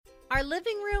Our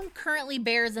living room currently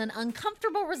bears an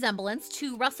uncomfortable resemblance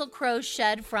to Russell Crowe's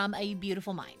shed from A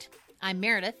Beautiful Mind. I'm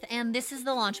Meredith, and this is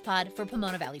the launch pod for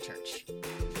Pomona Valley Church.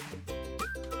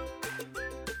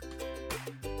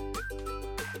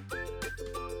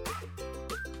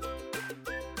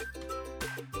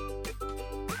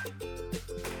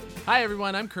 Hi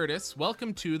everyone, I'm Curtis.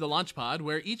 Welcome to the Launch Pod,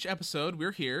 where each episode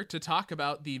we're here to talk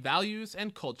about the values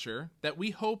and culture that we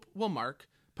hope will mark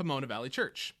Pomona Valley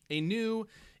Church, a new,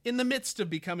 in the midst of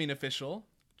becoming official,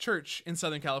 church in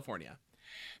Southern California.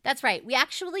 That's right. We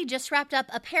actually just wrapped up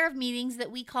a pair of meetings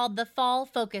that we called the Fall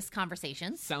Focus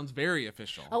Conversations. Sounds very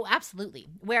official. Oh, absolutely.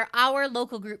 Where our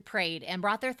local group prayed and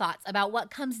brought their thoughts about what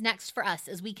comes next for us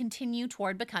as we continue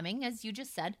toward becoming, as you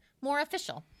just said, more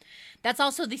official. That's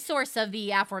also the source of the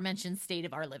aforementioned state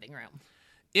of our living room.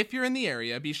 If you're in the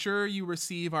area, be sure you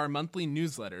receive our monthly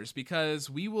newsletters because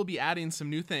we will be adding some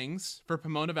new things for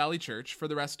Pomona Valley Church for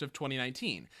the rest of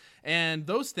 2019. And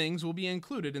those things will be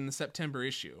included in the September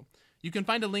issue. You can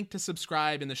find a link to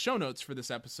subscribe in the show notes for this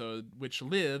episode, which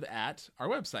live at our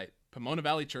website,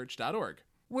 PomonaValleyChurch.org.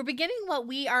 We're beginning what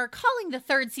we are calling the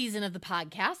third season of the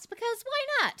podcast because why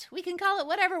not? We can call it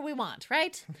whatever we want,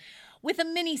 right? With a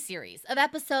mini-series of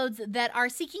episodes that are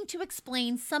seeking to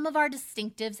explain some of our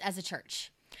distinctives as a church.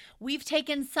 We've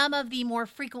taken some of the more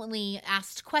frequently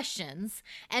asked questions,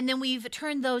 and then we've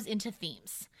turned those into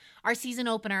themes. Our season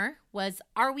opener was,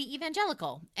 Are we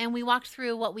evangelical? And we walked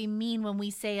through what we mean when we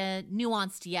say a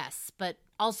nuanced yes, but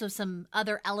also some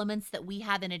other elements that we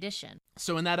have in addition.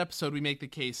 So in that episode, we make the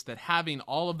case that having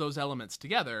all of those elements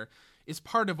together is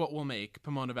part of what will make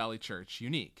Pomona Valley Church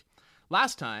unique.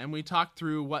 Last time, we talked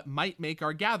through what might make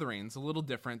our gatherings a little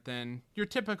different than your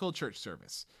typical church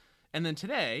service. And then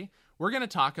today, we're going to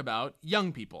talk about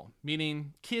young people,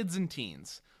 meaning kids and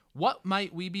teens. What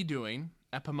might we be doing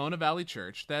at Pomona Valley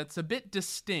Church that's a bit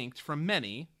distinct from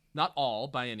many, not all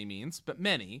by any means, but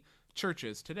many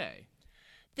churches today?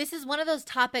 This is one of those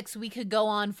topics we could go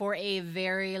on for a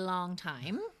very long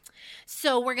time.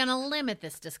 So we're going to limit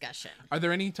this discussion. Are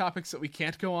there any topics that we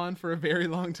can't go on for a very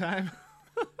long time?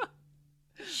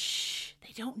 Shh,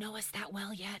 they don't know us that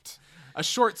well yet. A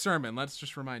short sermon, let's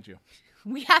just remind you.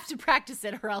 We have to practice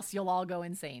it or else you'll all go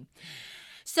insane.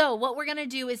 So what we're going to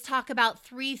do is talk about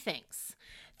three things.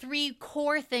 Three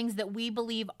core things that we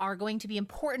believe are going to be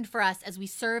important for us as we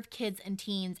serve kids and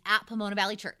teens at Pomona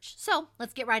Valley Church. So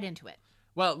let's get right into it.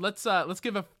 Well, let's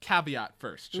give a caveat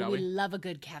first, shall we? We love a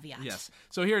good caveat. Yes.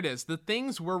 So here it is. The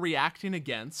things we're reacting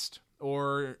against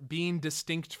or being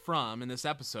distinct from in this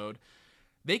episode,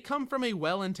 they come from a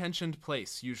well-intentioned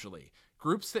place, usually.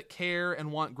 Groups that care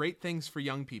and want great things for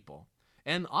young people.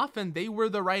 And often they were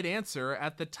the right answer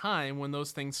at the time when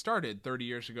those things started 30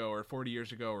 years ago or 40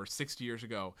 years ago or 60 years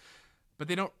ago. But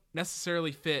they don't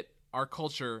necessarily fit our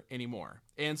culture anymore.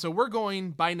 And so we're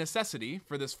going by necessity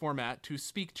for this format to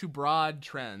speak to broad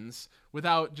trends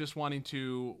without just wanting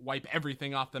to wipe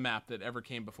everything off the map that ever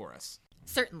came before us.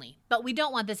 Certainly, but we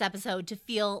don't want this episode to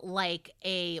feel like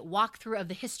a walkthrough of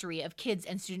the history of kids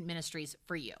and student ministries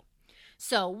for you.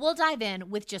 So we'll dive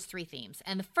in with just three themes.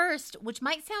 And the first, which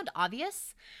might sound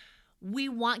obvious, we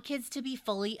want kids to be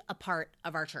fully a part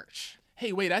of our church.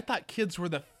 Hey, wait, I thought kids were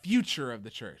the future of the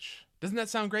church. Doesn't that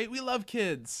sound great? We love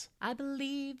kids. I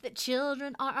believe that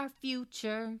children are our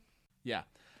future. Yeah,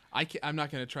 I'm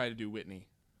not going to try to do Whitney.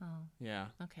 Oh, yeah.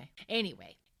 Okay.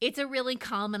 Anyway, it's a really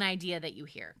common idea that you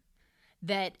hear,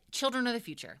 that children are the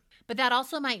future. But that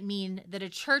also might mean that a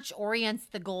church orients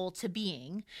the goal to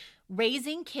being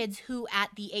raising kids who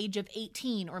at the age of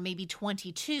 18 or maybe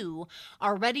 22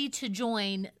 are ready to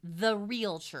join the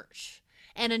real church.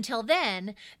 And until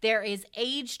then, there is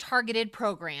age-targeted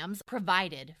programs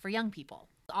provided for young people,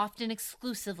 often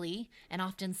exclusively and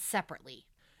often separately.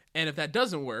 And if that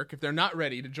doesn't work, if they're not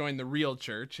ready to join the real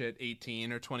church at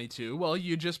 18 or 22, well,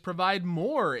 you just provide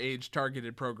more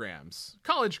age-targeted programs.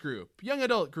 College group, young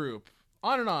adult group,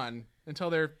 on until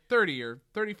they're 30 or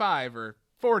 35 or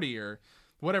 40 or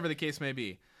whatever the case may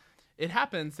be. It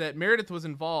happens that Meredith was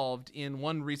involved in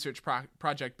one research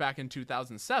project back in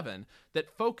 2007 that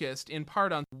focused in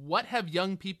part on what have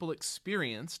young people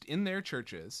experienced in their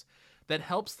churches that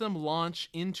helps them launch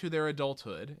into their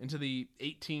adulthood, into the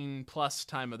 18-plus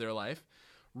time of their life,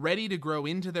 ready to grow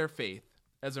into their faith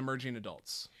as emerging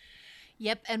adults.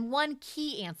 Yep, and one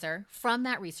key answer from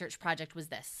that research project was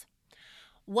this.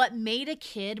 What made a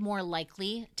kid more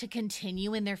likely to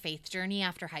continue in their faith journey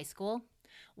after high school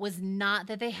was not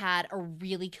that they had a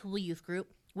really cool youth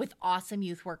group with awesome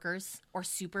youth workers or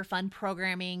super fun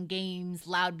programming, games,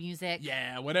 loud music.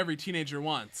 Yeah, what every teenager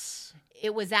wants.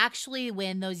 It was actually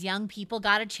when those young people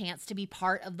got a chance to be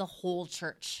part of the whole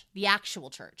church, the actual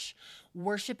church,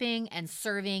 worshiping and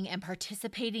serving and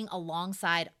participating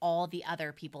alongside all the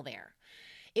other people there.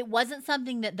 It wasn't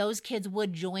something that those kids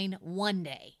would join one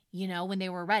day, when they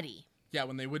were ready. Yeah,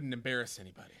 when they wouldn't embarrass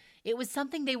anybody. It was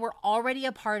something they were already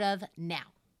a part of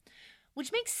now.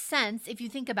 Which makes sense if you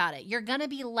think about it. You're going to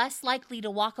be less likely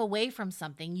to walk away from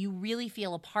something you really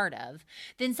feel a part of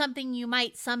than something you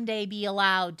might someday be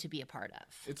allowed to be a part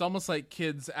of. It's almost like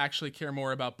kids actually care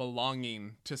more about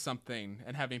belonging to something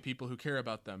and having people who care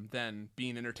about them than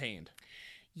being entertained.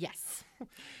 Yes.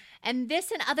 And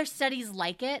this and other studies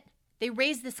like it, they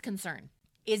raise this concern.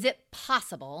 Is it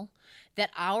possible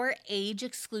that our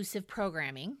age-exclusive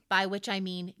programming, by which I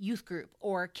mean youth group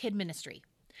or kid ministry,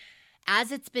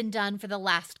 as it's been done for the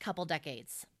last couple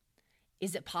decades,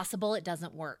 is it possible it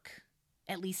doesn't work?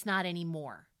 At least not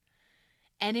anymore.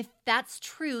 And if that's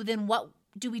true, then what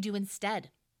do we do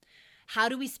instead? How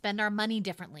do we spend our money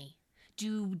differently?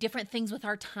 Do different things with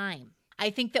our time? I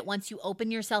think that once you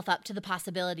open yourself up to the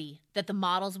possibility that the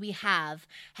models we have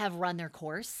run their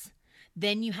course,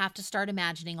 then you have to start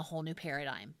imagining a whole new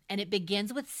paradigm. And it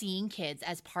begins with seeing kids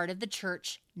as part of the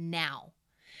church now,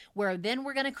 where then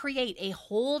we're going to create a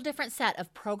whole different set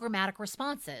of programmatic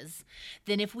responses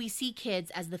than if we see kids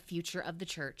as the future of the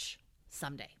church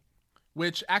someday.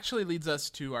 Which actually leads us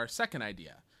to our second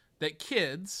idea, that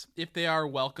kids, if they are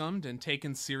welcomed and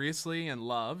taken seriously and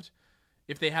loved,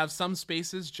 if they have some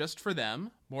spaces just for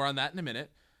them, more on that in a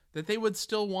minute, that they would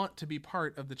still want to be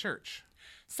part of the church.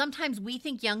 Sometimes we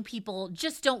think young people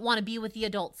just don't want to be with the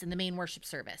adults in the main worship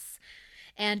service.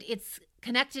 And it's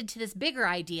connected to this bigger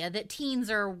idea that teens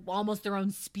are almost their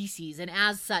own species and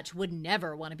as such would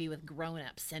never want to be with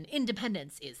grown-ups, and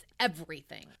independence is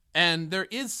everything. And there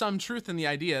is some truth in the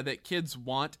idea that kids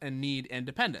want and need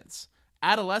independence.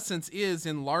 Adolescence is,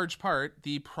 in large part,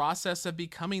 the process of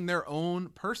becoming their own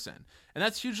person, and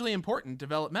that's hugely important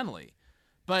developmentally.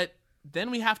 But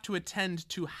then we have to attend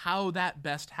to how that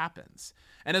best happens.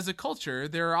 And as a culture,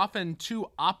 there are often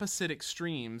two opposite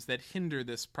extremes that hinder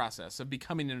this process of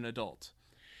becoming an adult.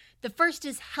 The first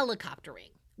is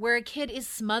helicoptering, where a kid is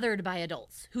smothered by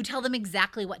adults who tell them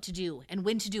exactly what to do and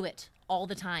when to do it all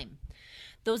the time.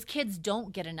 Those kids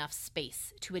don't get enough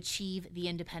space to achieve the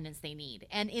independence they need.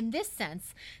 And in this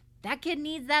sense, that kid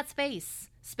needs that space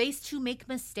to make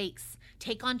mistakes,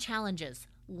 take on challenges,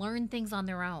 learn things on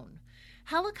their own.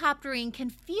 Helicoptering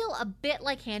can feel a bit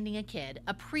like handing a kid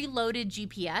a preloaded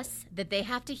GPS that they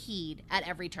have to heed at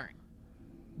every turn.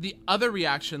 The other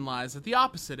reaction lies at the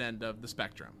opposite end of the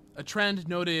spectrum, a trend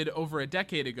noted over a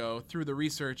decade ago through the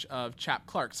research of Chap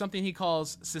Clark, something he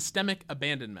calls systemic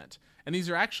abandonment. And these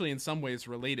are actually in some ways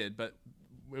related, but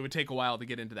it would take a while to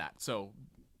get into that, so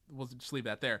we'll just leave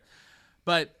that there.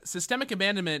 But systemic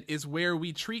abandonment is where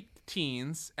we treat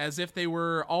teens as if they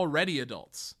were already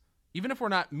adults, even if we're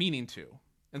not meaning to.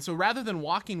 And so rather than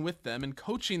walking with them and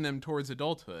coaching them towards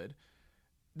adulthood,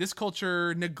 this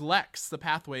culture neglects the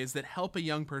pathways that help a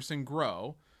young person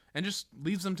grow and just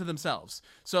leaves them to themselves.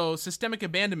 So systemic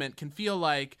abandonment can feel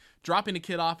like dropping a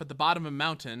kid off at the bottom of a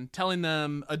mountain, telling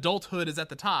them adulthood is at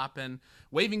the top, and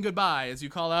waving goodbye as you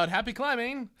call out, "Happy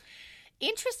climbing!"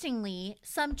 Interestingly,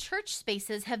 some church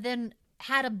spaces have then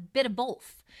had a bit of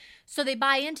both. So they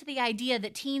buy into the idea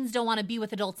that teens don't want to be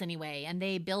with adults anyway, and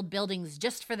they build buildings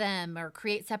just for them or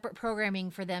create separate programming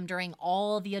for them during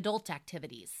all the adult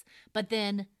activities. But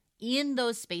then in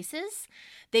those spaces,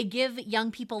 they give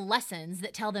young people lessons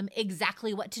that tell them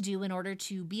exactly what to do in order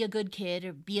to be a good kid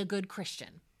or be a good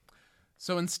Christian.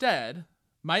 So instead,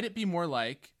 might it be more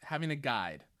like having a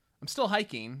guide? I'm still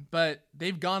hiking, but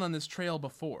they've gone on this trail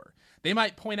before. They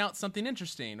might point out something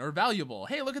interesting or valuable.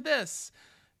 Hey, look at this.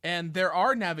 And there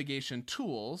are navigation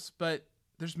tools, but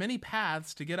there's many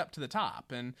paths to get up to the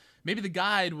top. And maybe the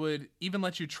guide would even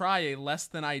let you try a less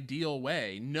than ideal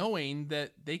way, knowing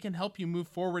that they can help you move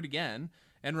forward again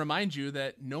and remind you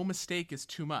that no mistake is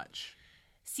too much.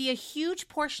 See, a huge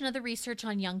portion of the research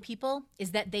on young people is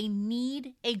that they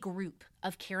need a group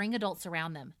of caring adults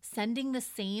around them, sending the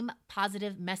same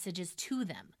positive messages to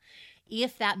them,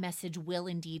 if that message will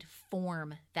indeed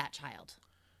form that child.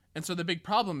 And so the big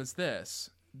problem is this.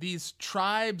 These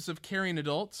tribes of caring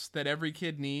adults that every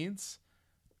kid needs,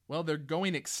 well, they're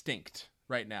going extinct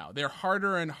right now. They're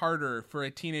harder and harder for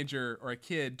a teenager or a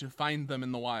kid to find them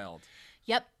in the wild.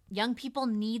 Yep, Young people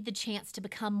need the chance to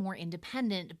become more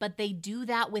independent, but they do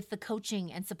that with the coaching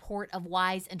and support of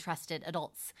wise and trusted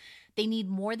adults. They need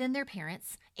more than their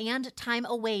parents and time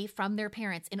away from their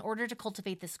parents in order to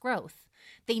cultivate this growth.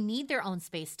 They need their own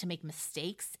space to make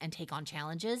mistakes and take on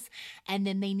challenges, and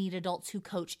then they need adults who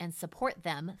coach and support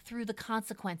them through the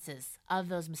consequences of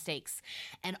those mistakes.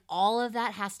 And all of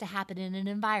that has to happen in an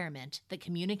environment that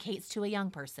communicates to a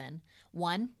young person,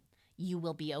 1, you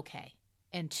will be okay,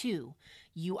 and 2,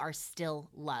 you are still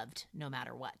loved no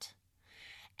matter what.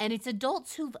 And it's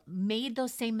adults who've made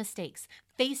those same mistakes,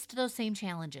 faced those same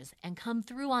challenges, and come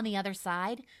through on the other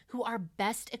side who are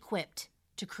best equipped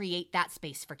to create that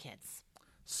space for kids.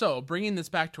 So, bringing this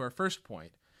back to our first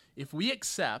point, if we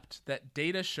accept that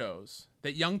data shows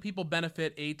that young people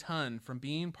benefit a ton from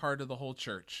being part of the whole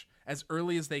church as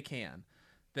early as they can,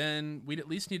 then we'd at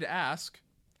least need to ask,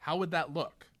 how would that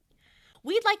look?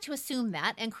 We'd like to assume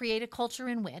that and create a culture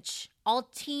in which all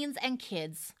teens and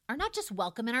kids are not just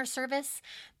welcome in our service,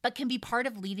 but can be part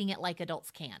of leading it like adults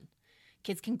can.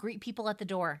 Kids can greet people at the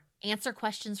door, answer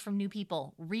questions from new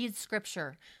people, read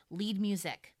scripture, lead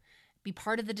music, be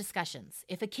part of the discussions.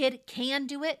 If a kid can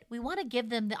do it, we want to give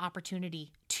them the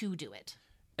opportunity to do it.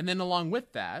 And then along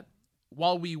with that,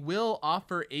 while we will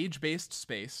offer age-based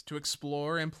space to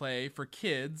explore and play for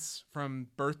kids from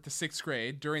birth to 6th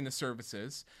grade during the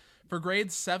services, for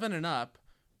grades 7 and up,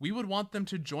 we would want them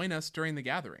to join us during the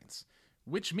gatherings,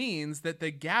 which means that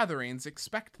the gatherings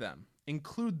expect them,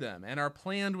 include them, and are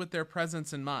planned with their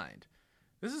presence in mind.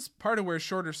 This is part of where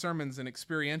shorter sermons and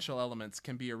experiential elements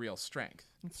can be a real strength.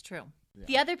 It's true. Yeah.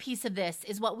 The other piece of this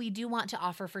is what we do want to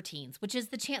offer for teens, which is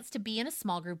the chance to be in a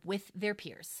small group with their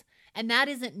peers. And that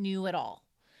isn't new at all.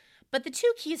 But the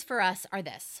 2 keys for us are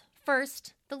this.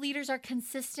 First, the leaders are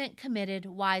consistent, committed,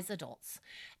 wise adults.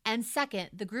 And second,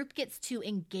 the group gets to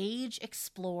engage,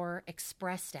 explore,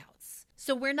 express doubts.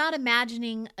 So we're not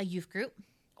imagining a youth group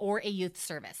or a youth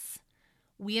service.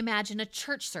 We imagine a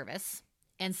church service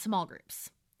and small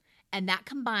groups. And that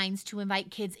combines to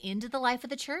invite kids into the life of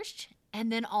the church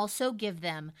and then also give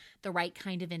them the right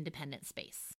kind of independent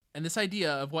space. And this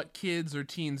idea of what kids or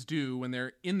teens do when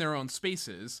they're in their own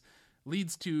spaces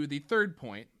leads to the third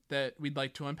point that we'd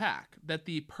like to unpack, that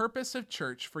the purpose of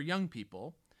church for young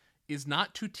people is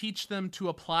not to teach them to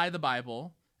apply the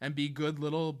Bible and be good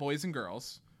little boys and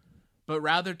girls, but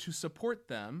rather to support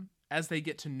them as they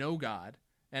get to know God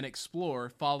and explore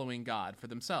following God for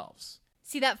themselves.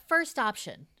 See, that first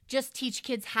option, just teach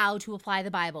kids how to apply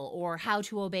the Bible or how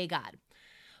to obey God.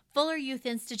 Fuller Youth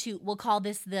Institute will call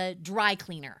this the dry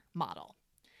cleaner model,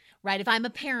 right? If I'm a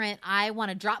parent, I want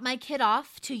to drop my kid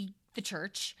off to the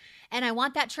church, and I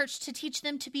want that church to teach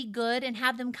them to be good and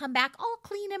have them come back all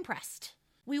clean and pressed.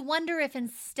 We wonder if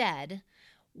instead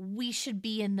we should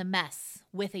be in the mess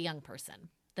with a young person.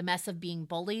 The mess of being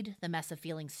bullied, the mess of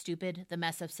feeling stupid, the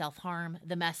mess of self-harm,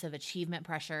 the mess of achievement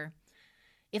pressure.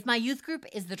 If my youth group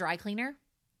is the dry cleaner,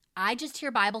 I just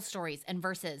hear Bible stories and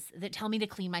verses that tell me to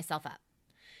clean myself up.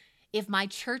 If my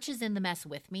church is in the mess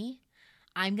with me,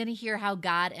 I'm going to hear how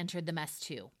God entered the mess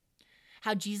too.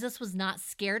 How Jesus was not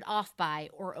scared off by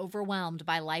or overwhelmed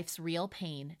by life's real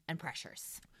pain and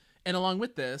pressures. And along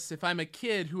with this, if I'm a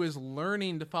kid who is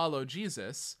learning to follow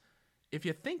Jesus, if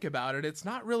you think about it, it's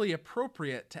not really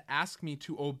appropriate to ask me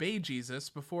to obey Jesus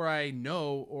before I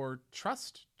know or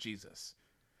trust Jesus.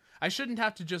 I shouldn't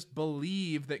have to just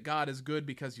believe that God is good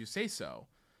because you say so.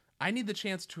 I need the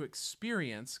chance to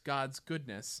experience God's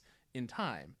goodness in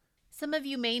time. Some of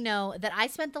you may know that I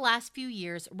spent the last few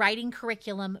years writing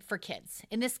curriculum for kids,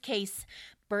 in this case,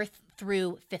 birth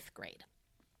through 5th grade.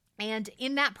 And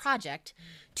in that project,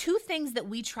 2 things that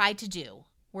we tried to do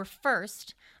were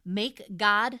first, make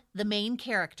God the main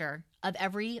character of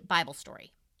every Bible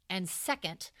story. And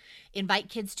second, invite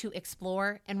kids to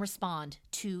explore and respond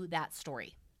to that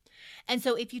story. And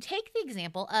so if you take the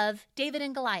example of David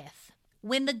and Goliath,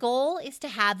 when the goal is to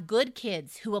have good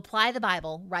kids who apply the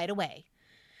Bible right away,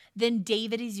 then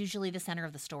David is usually the center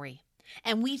of the story.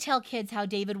 And we tell kids how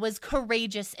David was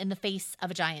courageous in the face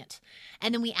of a giant.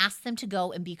 And then we ask them to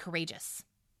go and be courageous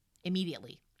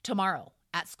immediately, tomorrow,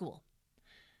 at school.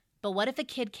 But what if a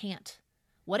kid can't?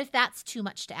 What if that's too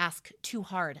much to ask, too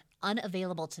hard,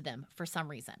 unavailable to them for some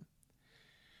reason?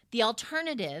 The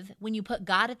alternative, when you put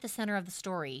God at the center of the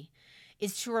story,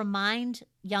 is to remind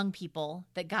young people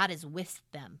that God is with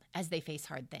them as they face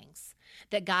hard things,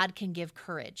 that God can give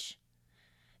courage,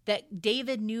 that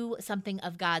David knew something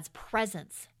of God's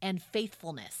presence and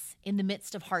faithfulness in the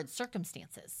midst of hard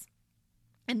circumstances.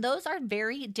 And those are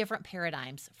very different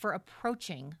paradigms for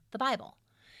approaching the Bible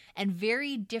and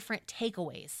very different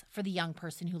takeaways for the young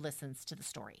person who listens to the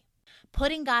story.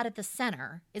 Putting God at the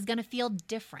center is going to feel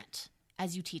different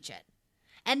as you teach it.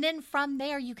 And then from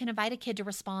there, you can invite a kid to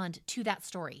respond to that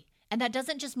story. And that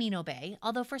doesn't just mean obey,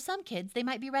 although for some kids, they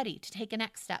might be ready to take a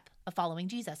next step of following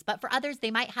Jesus. But for others,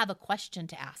 they might have a question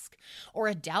to ask or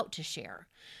a doubt to share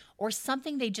or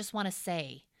something they just want to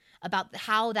say about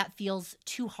how that feels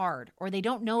too hard, or they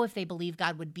don't know if they believe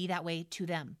God would be that way to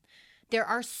them. There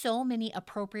are so many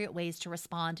appropriate ways to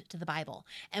respond to the Bible,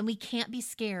 and we can't be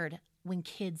scared when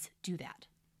kids do that.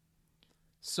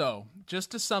 So,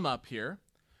 just to sum up here,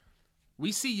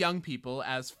 we see young people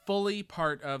as fully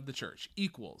part of the church,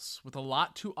 equals, with a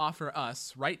lot to offer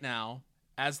us right now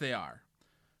as they are.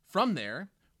 From there,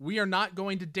 we are not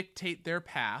going to dictate their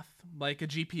path like a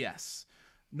GPS,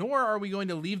 nor are we going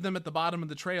to leave them at the bottom of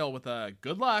the trail with a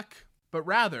good luck, but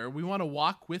rather we want to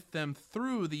walk with them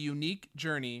through the unique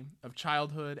journey of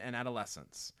childhood and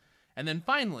adolescence. And then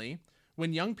finally,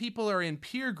 when young people are in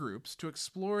peer groups to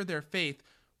explore their faith,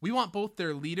 we want both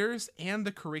their leaders and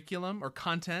the curriculum or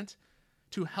content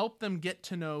to help them get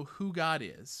to know who God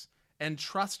is and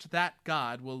trust that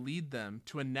God will lead them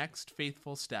to a next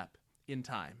faithful step in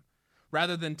time,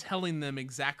 rather than telling them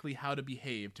exactly how to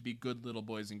behave to be good little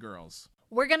boys and girls.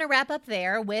 We're going to wrap up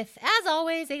there with, as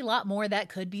always, a lot more that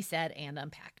could be said and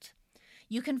unpacked.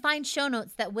 You can find show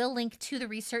notes that will link to the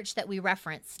research that we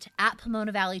referenced at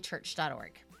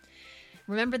PomonaValleyChurch.org.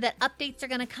 Remember that updates are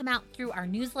going to come out through our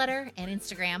newsletter and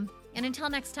Instagram. And until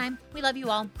next time, we love you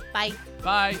all. Bye.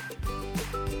 Bye.